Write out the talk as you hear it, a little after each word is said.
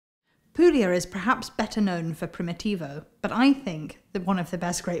Puglia is perhaps better known for Primitivo, but I think that one of the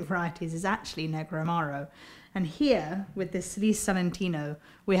best grape varieties is actually Negro Amaro. And here, with this Salice Salentino,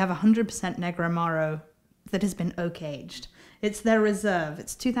 we have 100% Negro Amaro that has been oak aged. It's their reserve.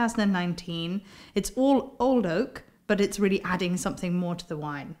 It's 2019. It's all old oak, but it's really adding something more to the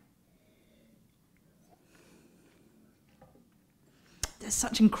wine. There's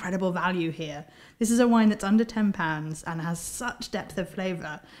such incredible value here. This is a wine that's under £10 and has such depth of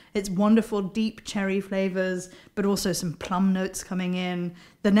flavour. It's wonderful, deep cherry flavours, but also some plum notes coming in.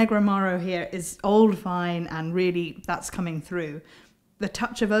 The Negro Amaro here is old vine, and really that's coming through. The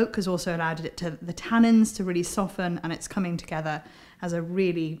touch of oak has also allowed the tannins to really soften, and it's coming together as a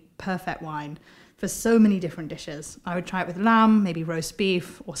really perfect wine for so many different dishes. I would try it with lamb, maybe roast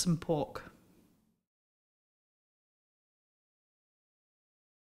beef, or some pork.